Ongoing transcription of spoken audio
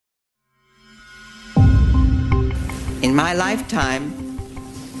In my lifetime,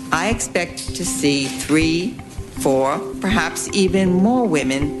 I expect to see 3, 4, perhaps even more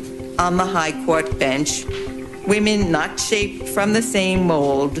women on the High Court bench, women not shaped from the same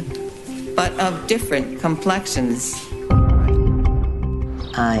mold, but of different complexions.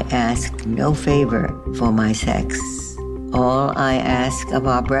 I ask no favor for my sex. All I ask of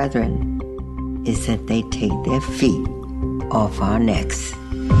our brethren is that they take their feet off our necks.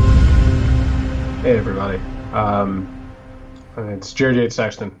 Hey, everybody. It's Jerry J.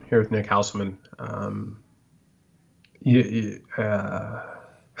 Sexton here with Nick Houseman. I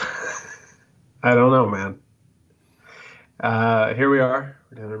don't know, man. Here we are.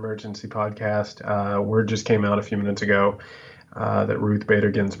 We're doing an emergency podcast. Word just came out a few minutes ago that Ruth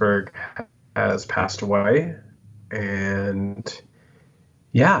Bader Ginsburg has passed away. And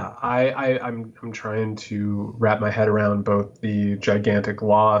yeah, I'm trying to wrap my head around both the gigantic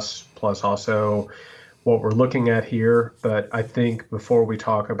loss plus also what we're looking at here. But I think before we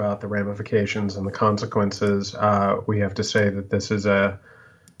talk about the ramifications and the consequences, we have to say that this is a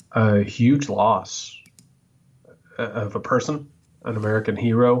huge loss of a person, an American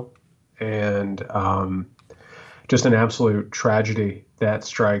hero, and just an absolute tragedy that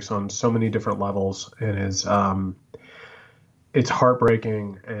strikes on so many different levels and is it's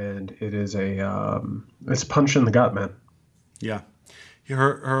heartbreaking, and it is it's a punch in the gut, man. Yeah.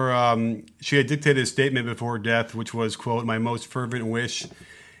 She had dictated a statement before her death, which was, quote, "My most fervent wish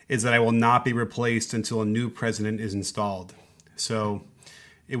is that I will not be replaced until a new president is installed." So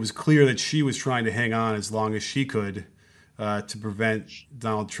it was clear that she was trying to hang on as long as she could to prevent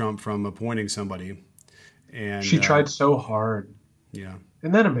Donald Trump from appointing somebody. And she tried so hard. Yeah.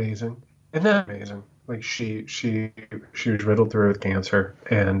 Isn't that amazing? Like she was riddled through with cancer,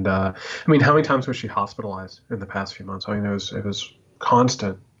 and I mean, how many times was she hospitalized in the past few months? I mean, it was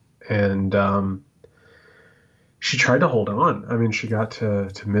constant, and she tried to hold on. I mean, she got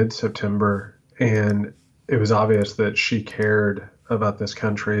to mid-September, and it was obvious that she cared about this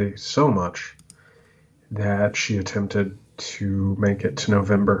country so much that she attempted to make it to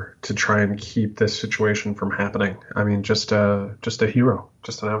November to try and keep this situation from happening. I mean, just a hero,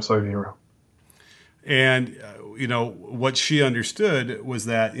 just an absolute hero. And, what she understood was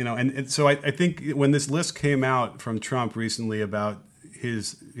that, and so I think when this list came out from Trump recently about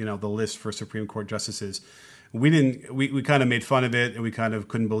his, the list for Supreme Court justices, we kind of made fun of it, and we kind of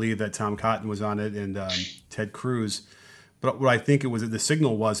couldn't believe that Tom Cotton was on it and Ted Cruz. But what I think the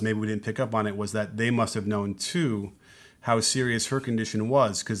signal was, maybe we didn't pick up on it, was that they must have known too how serious her condition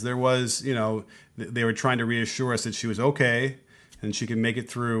was, because there was, they were trying to reassure us that she was okay and she could make it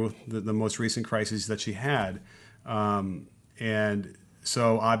through the most recent crises that she had. And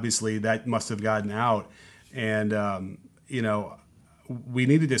so obviously that must have gotten out. And, we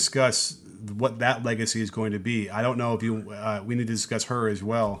need to discuss what that legacy is going to be. I don't know if we need to discuss her as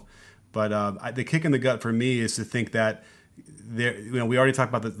well. But the kick in the gut for me is to think that we already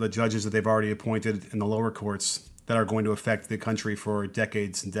talked about the judges that they've already appointed in the lower courts that are going to affect the country for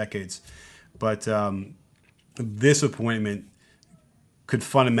decades and decades. But this appointment could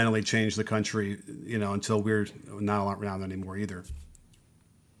fundamentally change the country, until we're not around anymore either.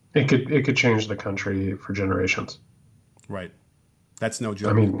 It could change the country for generations. Right. That's no joke.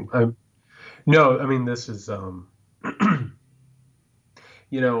 I mean, this is, again,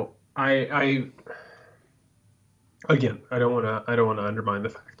 I don't want to undermine the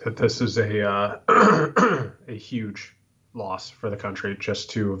fact that this is a a huge loss for the country,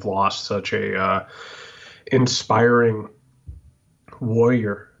 just to have lost such a inspiring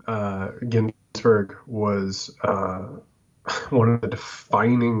warrior. Ginsburg was one of the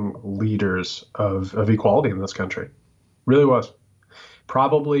defining leaders of equality in this country. Really was.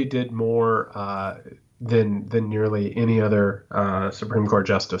 Probably did more than nearly any other Supreme Court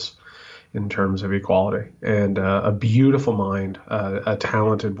justice in terms of equality, and a beautiful mind, a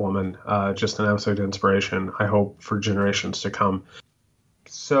talented woman, just an absolute inspiration, I hope, for generations to come.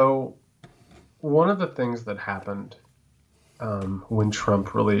 So one of the things that happened when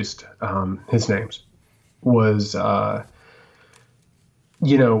Trump released his names was,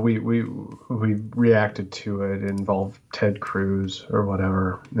 we reacted to it. It involved Ted Cruz or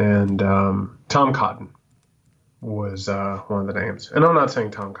whatever, and Tom Cotton was one of the names. And I'm not saying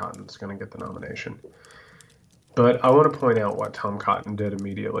Tom Cotton's going to get the nomination, but I want to point out what Tom Cotton did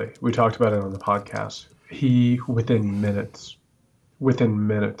immediately. We talked about it on the podcast. He, within minutes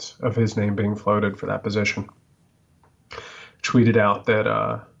of his name being floated for that position, tweeted out that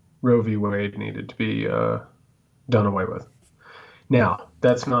Roe v. Wade needed to be done away with. Now,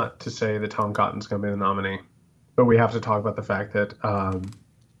 that's not to say that Tom Cotton's going to be the nominee, but we have to talk about the fact that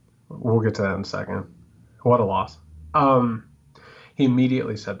we'll get to that in a second. What a loss. Um, he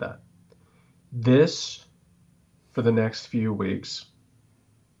immediately said that. This, for the next few weeks,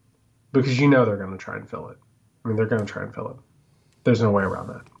 because you know they're going to try and fill it. I mean, they're going to try and fill it. There's no way around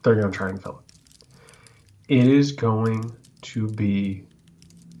that. They're going to try and fill it. It is going to be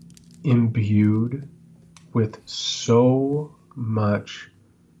imbued with so much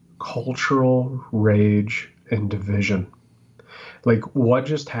cultural rage and division. Like, what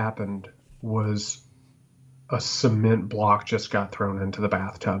just happened was a cement block just got thrown into the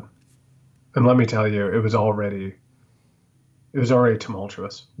bathtub. And let me tell you, it was already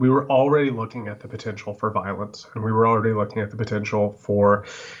tumultuous. We were already looking at the potential for violence, and we were already looking at the potential for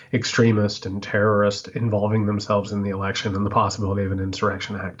extremists and terrorists involving themselves in the election and the possibility of an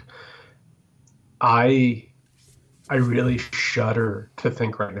insurrection act. I really shudder to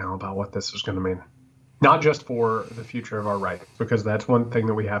think right now about what this is going to mean. Not just for the future of our rights, because that's one thing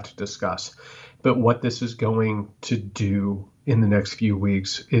that we have to discuss, but what this is going to do in the next few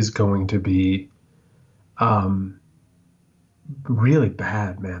weeks is going to be really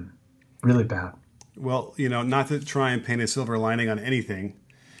bad, man. Really bad. Well, not to try and paint a silver lining on anything,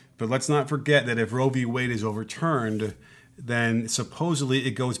 but let's not forget that if Roe v. Wade is overturned, then supposedly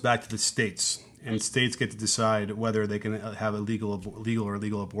it goes back to the states, and states get to decide whether they can have a legal or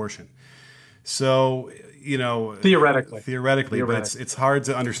illegal abortion. So, theoretically, but it's hard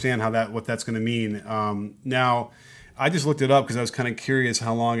to understand what that's going to mean. Now, I just looked it up because I was kind of curious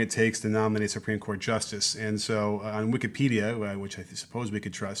how long it takes to nominate a Supreme Court justice. And so on Wikipedia, which I suppose we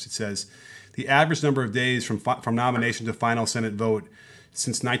could trust, it says the average number of days from nomination to final Senate vote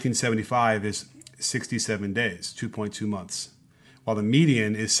since 1975 is 67 days, 2.2 months, while the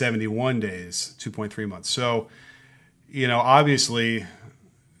median is 71 days, 2.3 months. So, obviously,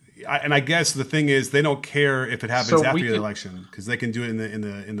 I guess the thing is they don't care if it happens after the election because they can do it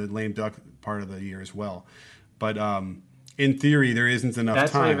in the lame duck part of the year as well. But in theory, there isn't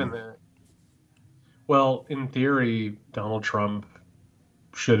enough time. Well, in theory, Donald Trump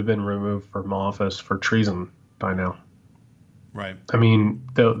should have been removed from office for treason by now. Right. I mean,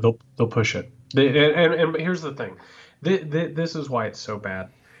 they'll push it. And here's the thing. This is why it's so bad.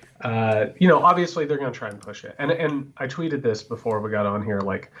 Obviously they're going to try and push it. And I tweeted this before we got on here,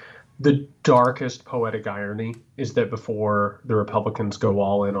 like the darkest poetic irony is that before the Republicans go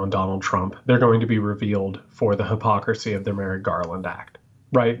all in on Donald Trump, they're going to be revealed for the hypocrisy of their Merrick Garland Act,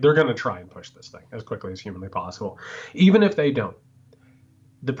 right? They're going to try and push this thing as quickly as humanly possible. Even if they don't,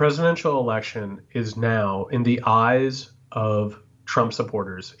 the presidential election is now, in the eyes of Trump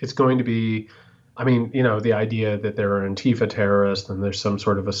supporters, it's going to be, the idea that there are Antifa terrorists and there's some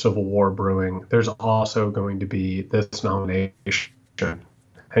sort of a civil war brewing. There's also going to be this nomination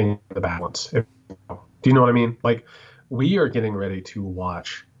hanging in the balance. Do you know what I mean? Like, we are getting ready to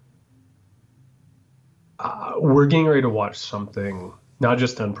watch. We're getting ready to watch something not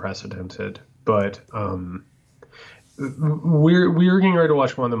just unprecedented, but we're getting ready to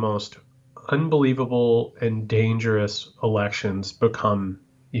watch one of the most unbelievable and dangerous elections become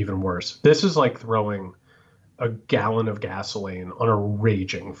even worse. This is like throwing a gallon of gasoline on a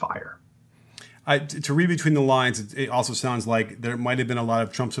raging fire. To read between the lines, it also sounds like there might have been a lot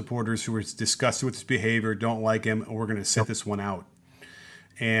of Trump supporters who were disgusted with his behavior, don't like him, and we're going to sit this one out.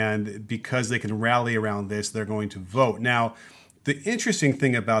 And because they can rally around this, they're going to vote. Now, the interesting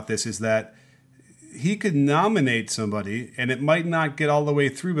thing about this is that he could nominate somebody, and it might not get all the way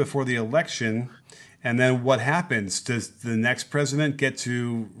through before the election. And then what happens? Does the next president get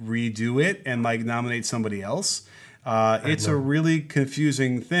to redo it and nominate somebody else? It's a really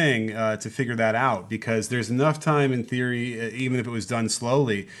confusing thing to figure that out because there's enough time in theory, even if it was done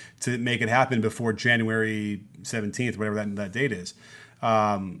slowly, to make it happen before January 17th, whatever that date is.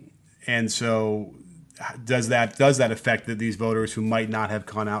 And so does that affect these voters who might not have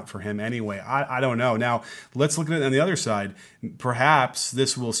gone out for him anyway? I don't know. Now, let's look at it on the other side. Perhaps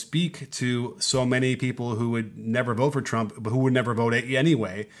this will speak to so many people who would never vote for Trump, but who would never vote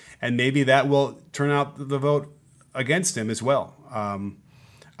anyway, and maybe that will turn out the vote against him as well.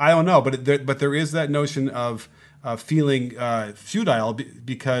 I don't know, but there is that notion of feeling futile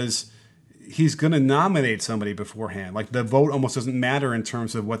because he's going to nominate somebody beforehand. Like the vote almost doesn't matter in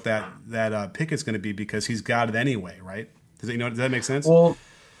terms of what that pick is going to be because he's got it anyway, right? Does that make sense? Well,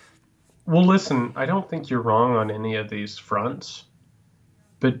 listen, I don't think you're wrong on any of these fronts,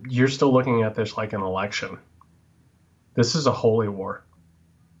 but you're still looking at this like an election. This is a holy war.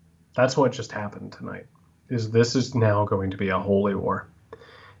 That's what just happened tonight. This is now going to be a holy war.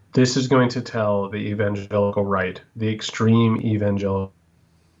 This is going to tell the evangelical right, the extreme evangelical,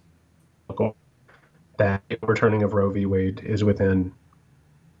 that the overturning of Roe v. Wade is within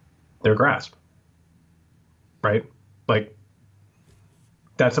their grasp, right? Like,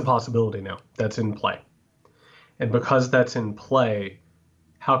 that's a possibility now. That's in play. And because that's in play,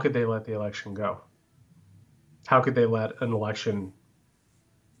 how could they let the election go? How could they let an election,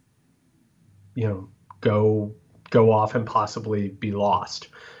 go off and possibly be lost?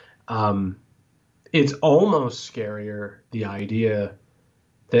 It's almost scarier, the idea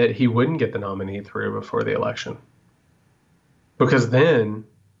that he wouldn't get the nominee through before the election, because then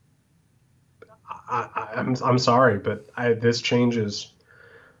I'm sorry, but this changes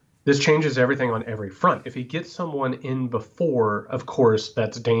everything on every front. If he gets someone in before, of course,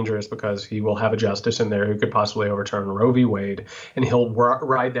 that's dangerous, because he will have a justice in there who could possibly overturn Roe v. Wade, and he'll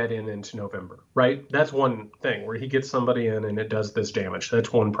ride that into November, right? That's one thing, where he gets somebody in and it does this damage.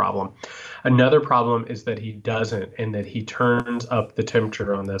 That's one problem. Another problem is that he doesn't, and that he turns up the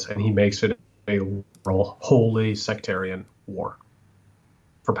temperature on this, and he makes it a literal, holy sectarian war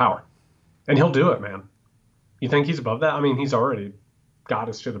for power. And he'll do it, man. You think he's above that? I mean, he's already got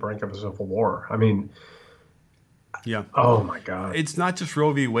us to the brink of a civil war. I mean, yeah. Oh my God. It's not just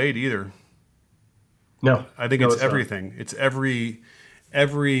Roe v. Wade either. No, I think it's everything. Not. It's every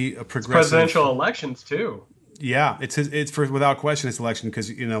progressive. It's presidential elections too. Yeah, it's for without question it's election,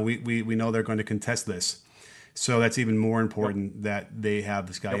 because we know they're going to contest this, so that's even more important that they have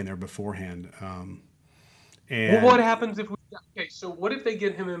this guy in there beforehand. And what happens if okay? So what if they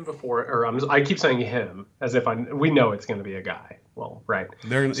get him in before? Or I keep saying him as if we know it's going to be a guy. Well, right.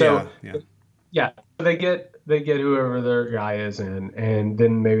 Yeah. They get whoever their guy is in, and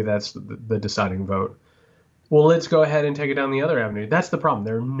then maybe that's the deciding vote. Well, let's go ahead and take it down the other avenue. That's the problem.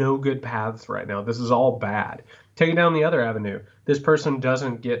 There are no good paths right now. This is all bad. Take it down the other avenue. This person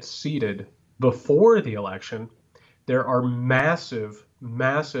doesn't get seated before the election. There are massive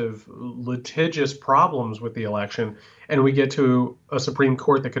litigious problems with the election, and we get to a Supreme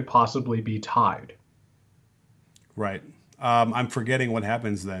Court that could possibly be tied. Right. I'm forgetting what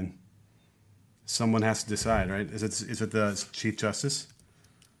happens then. Someone has to decide, right? Is it the Chief Justice?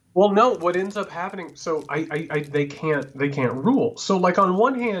 Well, no. What ends up happening? So they can't rule. So, like, on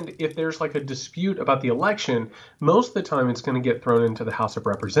one hand, if there's like a dispute about the election, most of the time it's going to get thrown into the House of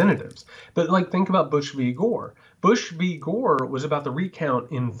Representatives. But like, think about Bush v. Gore. Bush v. Gore was about the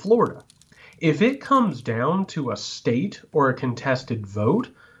recount in Florida. If it comes down to a state or a contested vote,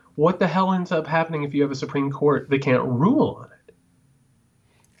 what the hell ends up happening if you have a Supreme Court that can't rule on it?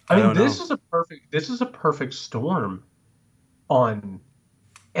 I mean, this is a perfect storm on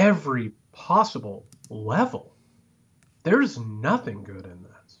every possible level. There's nothing good in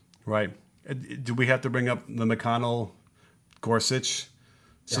this. Right. Do we have to bring up the McConnell-Gorsuch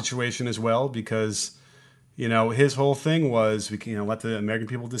situation as well? Because, his whole thing was, let the American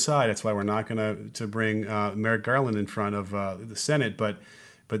people decide. That's why we're not going to bring Merrick Garland in front of the Senate. But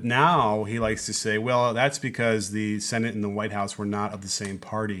now he likes to say, well, that's because the Senate and the White House were not of the same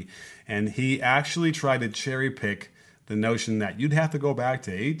party. And he actually tried to cherry pick the notion that you'd have to go back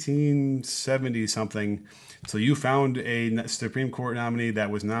to 1870 something. So you found a Supreme Court nominee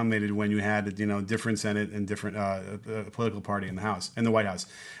that was nominated when you had, different Senate and different political party in the House, in the White House.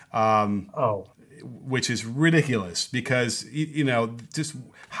 Which is ridiculous, because, just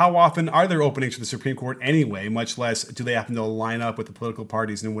how often are there openings for the Supreme Court anyway, much less do they happen to line up with the political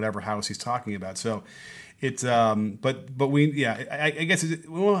parties in whatever house he's talking about. So it's, but we, I guess we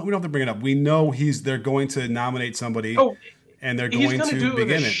don't have to bring it up. We know they're going to nominate somebody, and they're going to do it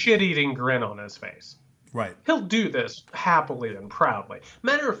with a shit-eating grin on his face. Right. He'll do this happily and proudly.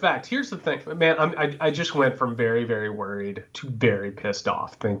 Matter of fact, here's the thing, man. I just went from very, very worried to very pissed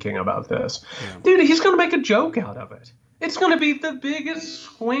off thinking about this. Yeah. Dude, he's going to make a joke out of it. It's going to be the biggest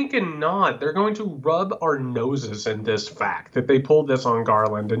swink and nod. They're going to rub our noses in this fact that they pulled this on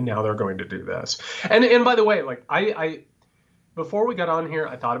Garland, and now they're going to do this. And by the way, like, I before we got on here,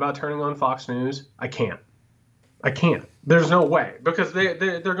 I thought about turning on Fox News. I can't. There's no way, because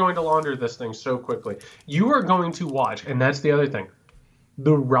they're going to launder this thing so quickly. You are going to watch, and that's the other thing.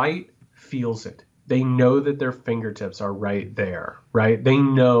 The right feels it. They know that their fingertips are right there, right? They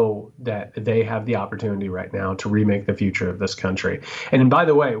know that they have the opportunity right now to remake the future of this country. And by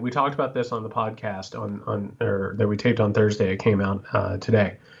the way, we talked about this on the podcast or that we taped on Thursday. It came out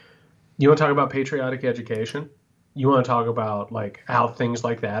today. You want to talk about patriotic education? You want to talk about like how things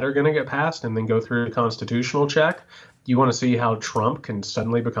like that are going to get passed and then go through a constitutional check? You want to see how Trump can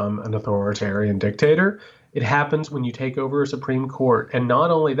suddenly become an authoritarian dictator? It happens when you take over a Supreme Court. And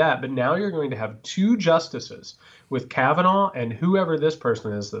not only that, but now you're going to have two justices with Kavanaugh and whoever this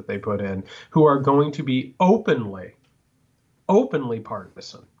person is that they put in, who are going to be openly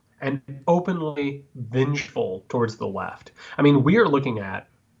partisan and openly vengeful towards the left. I mean, we are looking at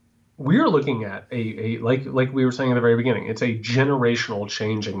we're looking at a like we were saying at the very beginning, it's a generational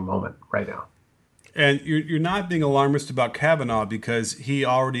changing moment right now. And you're not being alarmist about Kavanaugh because he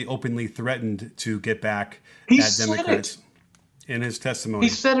already openly threatened to get back He at said Democrats it. in his He testimony.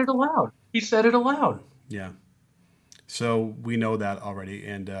 said it aloud. He said it aloud. Yeah. So we know that already.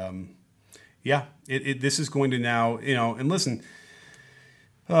 And yeah, this is going to now, and listen,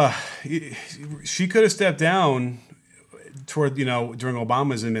 she could have stepped down toward, during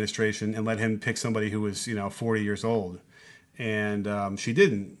Obama's administration and let him pick somebody who was, 40 years old. And she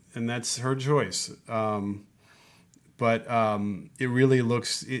didn't. And that's her choice. But it really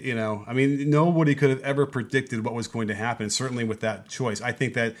looks, nobody could have ever predicted what was going to happen, certainly with that choice. I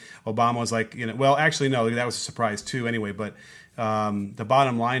think that Obama was like, well, actually, no, that was a surprise too anyway. But the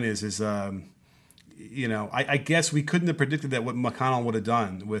bottom line is I guess we couldn't have predicted that what McConnell would have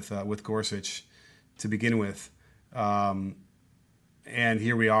done with Gorsuch to begin with. And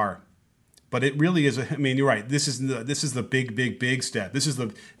here we are. But it really is. You're right. This is the big step. This is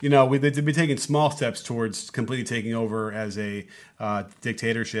they've been taking small steps towards completely taking over as a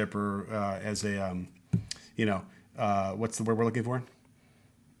dictatorship or as a what's the word we're looking for?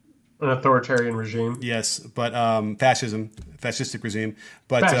 An authoritarian regime. Yes, but fascistic regime.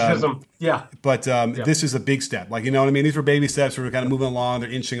 But fascism. Yeah. But this is a big step. Like These were baby steps. We're kind of moving along. They're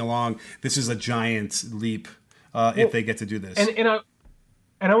inching along. This is a giant leap if they get to do this.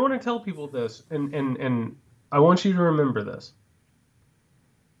 And I want to tell people this, and I want you to remember this.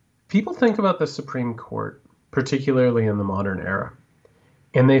 People think about the Supreme Court, particularly in the modern era,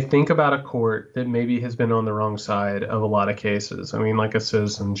 and they think about a court that maybe has been on the wrong side of a lot of cases. Like a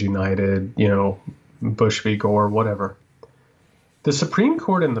Citizens United, Bush v. Gore, whatever. The Supreme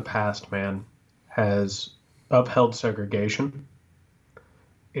Court in the past, man, has upheld segregation.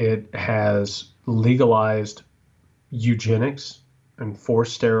 It has legalized eugenics and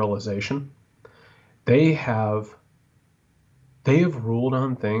forced sterilization. They have ruled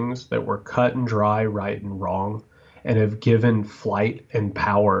on things that were cut and dry, right and wrong, and have given flight and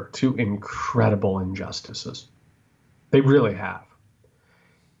power to incredible injustices. They really have.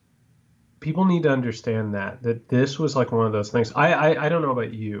 People need to understand that this was like one of those things. I don't know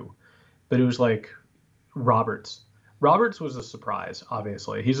about you, but it was like Roberts. Roberts was a surprise,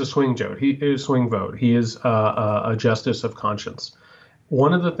 obviously. He's a swing vote. He is a swing vote. He is a justice of conscience.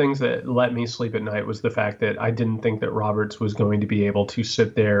 One of the things that let me sleep at night was the fact that I didn't think that Roberts was going to be able to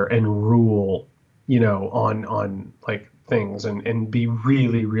sit there and rule, on like things and be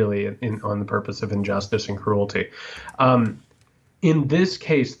really, really on the purpose of injustice and cruelty. In this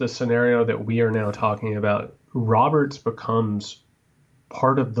case, the scenario that we are now talking about, Roberts becomes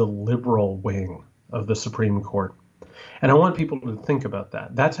part of the liberal wing of the Supreme Court. And I want people to think about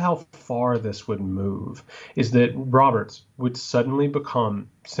that. That's how far this would move, is that Roberts would suddenly become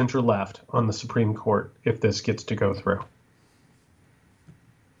center-left on the Supreme Court if this gets to go through.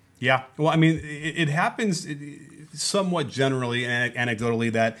 Yeah. Well, it happens somewhat generally and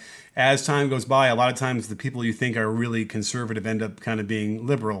anecdotally that as time goes by, a lot of times the people you think are really conservative end up kind of being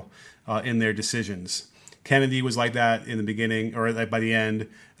liberal in their decisions. Kennedy was like that in the beginning, or like by the end,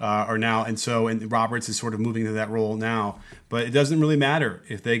 or now, and Roberts is sort of moving to that role now. But it doesn't really matter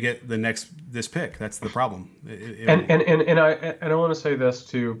if they get this pick. That's the problem. And I want to say this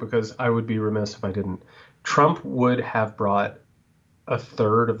too, because I would be remiss if I didn't. Trump would have brought a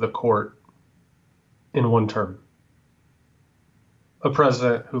third of the court in one term. A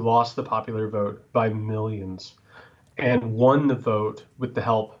president who lost the popular vote by millions and won the vote with the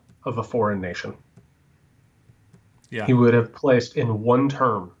help of a foreign nation. Yeah. He would have placed in one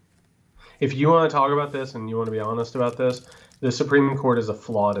term. If you want to talk about this and you want to be honest about this, the Supreme Court is a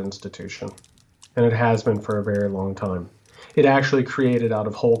flawed institution, and it has been for a very long time. It actually created out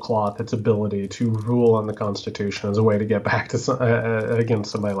of whole cloth its ability to rule on the Constitution as a way to get back to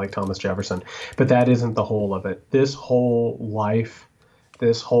against somebody like Thomas Jefferson. But that isn't the whole of it. This whole life,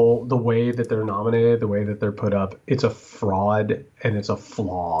 the way that they're nominated, the way that they're put up, it's a fraud and it's a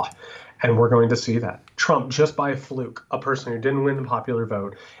flaw. And we're going to see that. Trump, just by a fluke, a person who didn't win the popular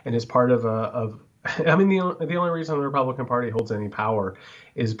vote and is part of the only reason the Republican Party holds any power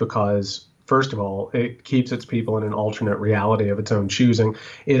is because, first of all, it keeps its people in an alternate reality of its own choosing.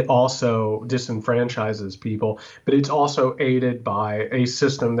 It also disenfranchises people, but it's also aided by a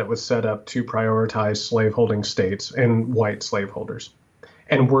system that was set up to prioritize slaveholding states and white slaveholders.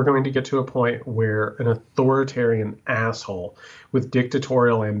 And we're going to get to a point where an authoritarian asshole with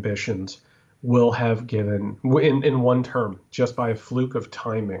dictatorial ambitions will have given, in one term, just by a fluke of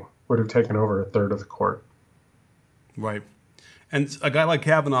timing, would have taken over a third of the court. Right. And a guy like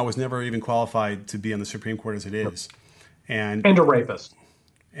Kavanaugh was never even qualified to be on the Supreme Court as it is. And a rapist.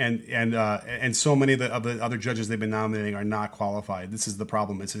 And so many of the other judges they've been nominating are not qualified. This is the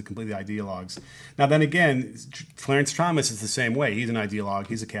problem. It's completely ideologues. Now then again, Clarence Thomas is the same way. He's an ideologue.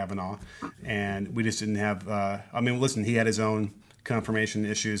 He's a Kavanaugh, and we just didn't have. Listen, he had his own confirmation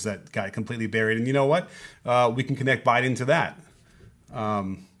issues that got completely buried. And you know what? We can connect Biden to that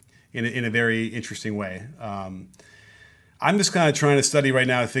in a very interesting way. I'm just kind of trying to study right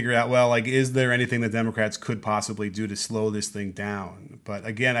now to figure out, well, like, is there anything that Democrats could possibly do to slow this thing down? But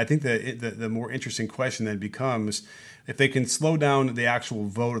again, I think that the more interesting question then becomes, if they can slow down the actual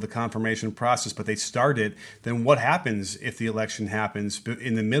vote or the confirmation process, but they start it, then what happens if the election happens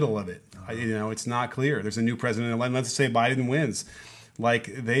in the middle of it? It's not clear. There's a new president, and let's say Biden wins. Like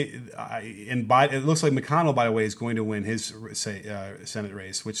it looks like McConnell, by the way, is going to win his Senate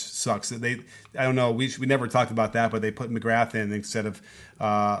race, which sucks. I don't know. We never talked about that, but they put McGrath in instead of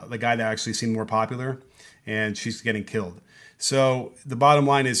the guy that actually seemed more popular, and she's getting killed. So the bottom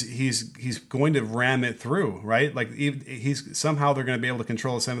line is he's going to ram it through, right? Like he's somehow they're going to be able to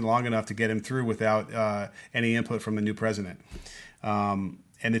control the Senate long enough to get him through without any input from the new president.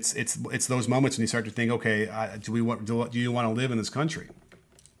 And it's those moments when you start to think, okay, do you want to live in this country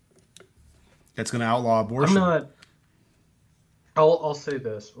that's going to outlaw abortion? I'll say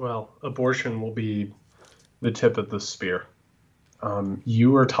this. Well, abortion will be the tip of the spear.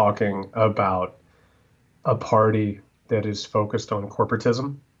 You are talking about a party that is focused on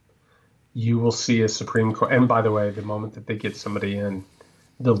corporatism. You will see a Supreme Court. And by the way, the moment that they get somebody in,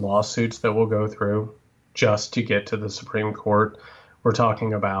 the lawsuits that will go through just to get to the Supreme Court. We're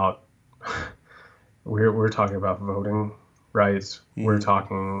talking about voting rights. Mm. We're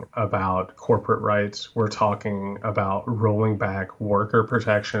talking about corporate rights. We're talking about rolling back worker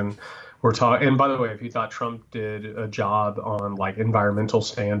protection. And by the way, if you thought Trump did a job on like environmental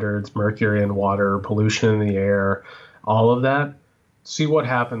standards, mercury in water, pollution in the air, all of that, see what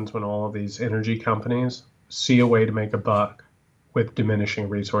happens when all of these energy companies see a way to make a buck with diminishing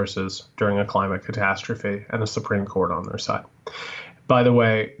resources during a climate catastrophe and a Supreme Court on their side. By the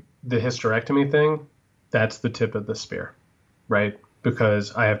way, the hysterectomy thing, that's the tip of the spear, right?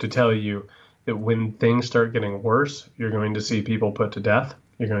 Because I have to tell you that when things start getting worse, you're going to see people put to death.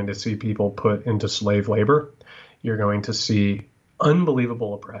 You're going to see people put into slave labor. You're going to see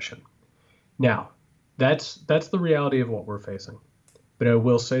unbelievable oppression. Now, that's the reality of what we're facing. But I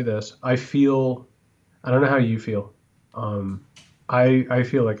will say this. I don't know how you feel. I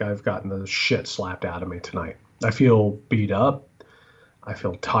feel like I've gotten the shit slapped out of me tonight. I feel beat up. I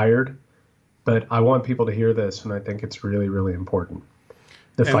feel tired, but I want people to hear this, and I think it's really, really important.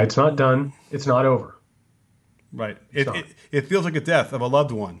 The fight's not done. It's not over. Right. It feels like a death of a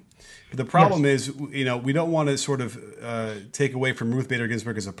loved one. But the problem is, we don't want to sort of take away from Ruth Bader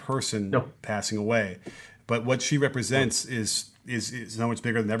Ginsburg as a person passing away. But what she represents is so much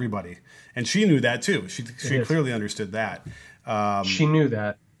bigger than everybody. And she knew that, too. She clearly understood that. She knew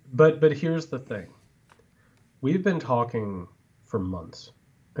that. But here's the thing. We've been talking for months,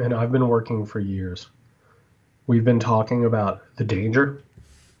 and I've been working for years. We've been talking about the danger.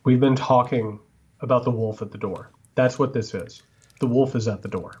 We've been talking about the wolf at the door. That's what this is. The wolf is at the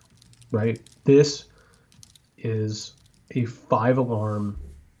door, right? This is a 5-alarm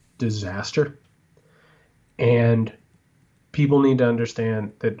disaster, and people need to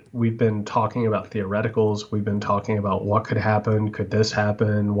understand that we've been talking about theoreticals. We've been talking about what could happen. Could this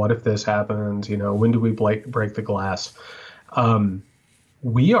happen? What if this happens? When do we break the glass?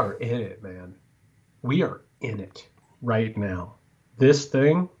 We are in it, man. We are in it right now. This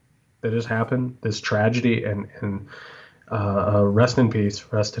thing that has happened, this tragedy, and rest in peace,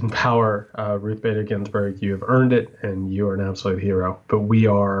 rest in power, Ruth Bader Ginsburg. You have earned it, and you are an absolute hero. But we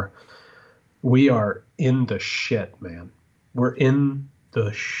are in the shit, man. We're in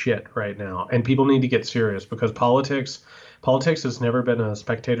the shit right now, and people need to get serious because politics has never been a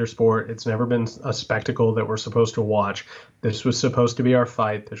spectator sport. It's never been a spectacle that we're supposed to watch. This was supposed to be our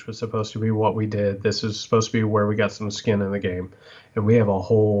fight. This was supposed to be what we did. This is supposed to be where we got some skin in the game, and we have a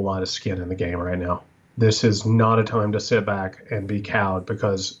whole lot of skin in the game right now. This is not a time to sit back and be cowed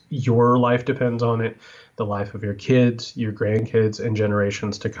because your life depends on it. The life of your kids, your grandkids, and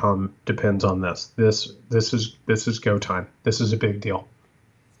generations to come depends on this. This is go time. This is a big deal.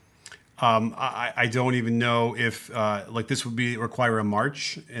 I don't even know if this would require a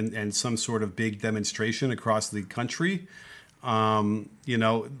march and some sort of big demonstration across the country.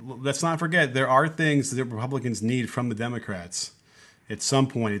 Let's not forget there are things that Republicans need from the Democrats. At some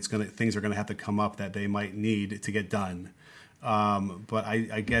point, things are going to have to come up that they might need to get done. But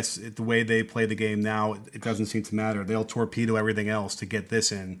I guess the way they play the game now, it doesn't seem to matter. They'll torpedo everything else to get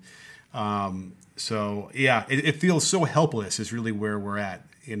this in. It feels so helpless is really where we're at.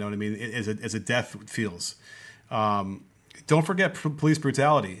 You know what I mean? As a death feels. Don't forget police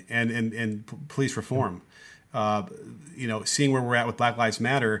brutality and police reform. Seeing where we're at with Black Lives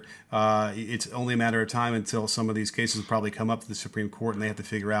Matter, it's only a matter of time until some of these cases will probably come up to the Supreme Court, and they have to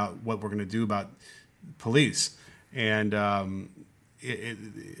figure out what we're going to do about police. And I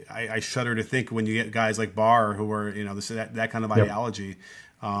shudder to think when you get guys like Barr who are that kind of ideology,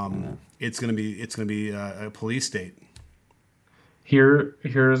 it's going to be a police state.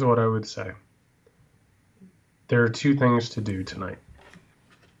 Here's what I would say. There are two things to do tonight.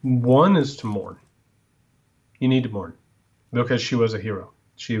 One is to mourn. You need to mourn because she was a hero.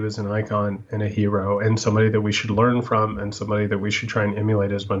 She was an icon and a hero and somebody that we should learn from and somebody that we should try and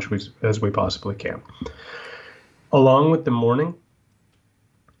emulate as much as we possibly can. Along with the mourning,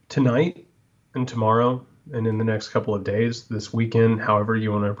 tonight and tomorrow and in the next couple of days, this weekend, however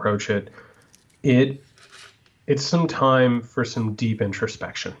you want to approach it, it's some time for some deep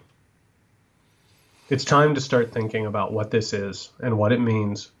introspection. It's time to start thinking about what this is and what it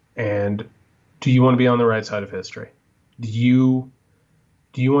means. And do you want to be on the right side of history? Do you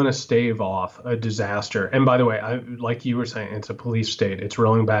want to stave off a disaster? And by the way, like you were saying, it's a police state. It's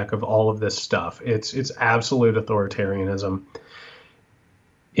rolling back of all of this stuff. It's absolute authoritarianism.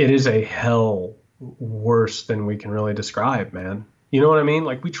 It is a hell worse than we can really describe, man. You know what I mean?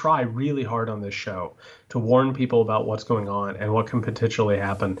 Like, we try really hard on this show to warn people about what's going on and what can potentially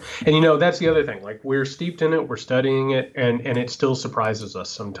happen. And, that's the other thing. Like, we're steeped in it, we're studying it, and it still surprises us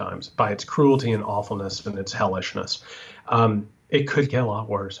sometimes by its cruelty and awfulness and its hellishness. It could get a lot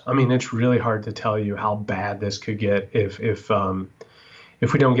worse. I mean, it's really hard to tell you how bad this could get if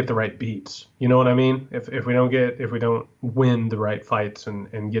we don't get the right beats. You know what I mean? If we don't win the right fights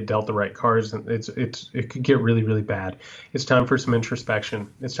and get dealt the right cards, it could get really, really bad. It's time for some introspection.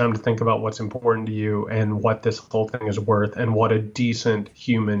 It's time to think about what's important to you and what this whole thing is worth and what a decent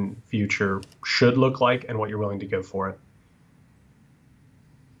human future should look like and what you're willing to give for it.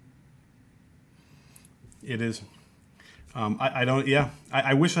 It is.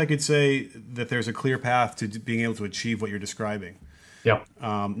 I wish I could say that there's a clear path to being able to achieve what you're describing. Yeah.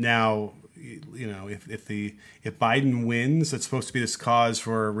 Now, if Biden wins, that's supposed to be this cause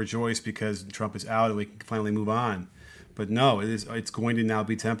for rejoice because Trump is out and we can finally move on. But no, it's going to now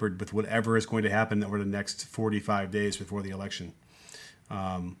be tempered with whatever is going to happen over the next 45 days before the election.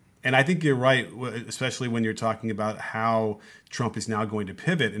 And I think you're right, especially when you're talking about how Trump is now going to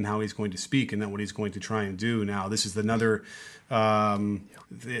pivot and how he's going to speak and then what he's going to try and do. Now, this is another,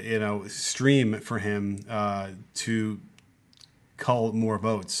 stream for him to cull more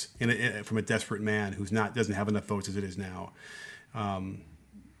votes from a desperate man who's doesn't have enough votes as it is now.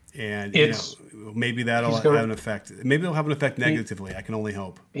 Maybe that'll have an effect. Maybe it'll have an effect negatively. I can only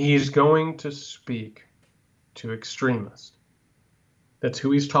hope. He's going to speak to extremists. That's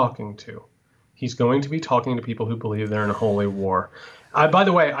who he's talking to. He's going to be talking to people who believe they're in a holy war. By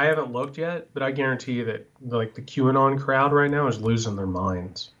the way, I haven't looked yet, but I guarantee you that the QAnon crowd right now is losing their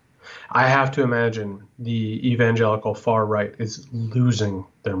minds. I have to imagine the evangelical far right is losing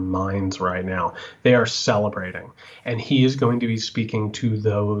their minds right now. They are celebrating. And he is going to be speaking to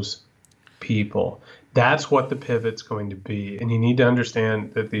those people. That's what the pivot's going to be. And you need to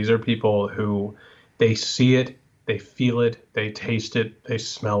understand that these are people who they see it, they feel it, they taste it, they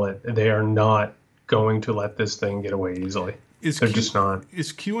smell it. They are not going to let this thing get away easily. They're just not.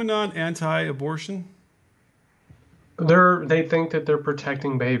 Is QAnon anti-abortion? They think that they're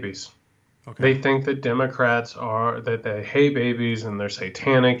protecting babies. Okay. They think that Democrats that they hate babies and they're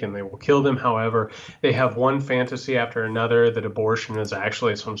satanic and they will kill them. However, they have one fantasy after another that abortion is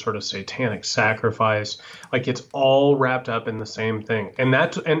actually some sort of satanic sacrifice. Like, it's all wrapped up in the same thing. And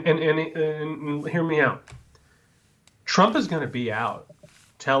that's and hear me out. Trump is going to be out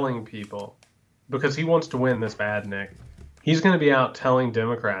telling people, because he wants to win this bad, Nick. He's going to be out telling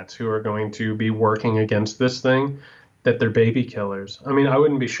Democrats who are going to be working against this thing that they're baby killers. I mean, I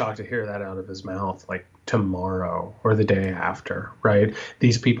wouldn't be shocked to hear that out of his mouth like tomorrow or the day after, right?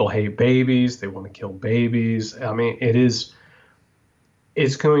 These people hate babies. They want to kill babies. I mean, it's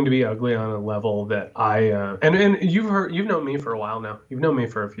going to be ugly on a level that and you've known me for a while now. You've known me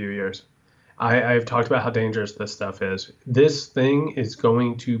for a few years. I've talked about how dangerous this stuff is. This thing is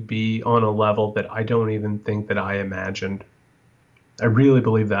going to be on a level that I don't even think that I imagined. I really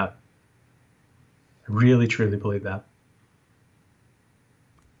believe that. I really, truly believe that.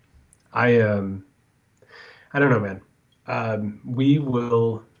 I don't know, man. We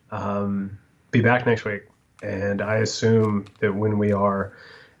will be back next week, and I assume that when we are,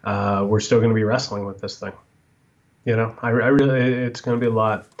 we're still going to be wrestling with this thing. I really, it's going to be a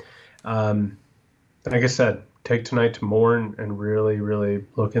lot. Like I said, take tonight to mourn and really, really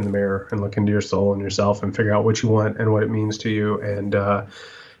look in the mirror and look into your soul and yourself and figure out what you want and what it means to you and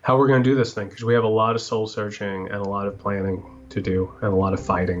how we're going to do this thing, because we have a lot of soul searching and a lot of planning to do and a lot of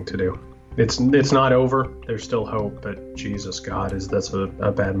fighting to do. It's not over. There's still hope, but Jesus, God, that's a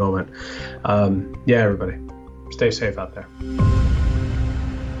bad moment. Yeah, everybody, stay safe out there.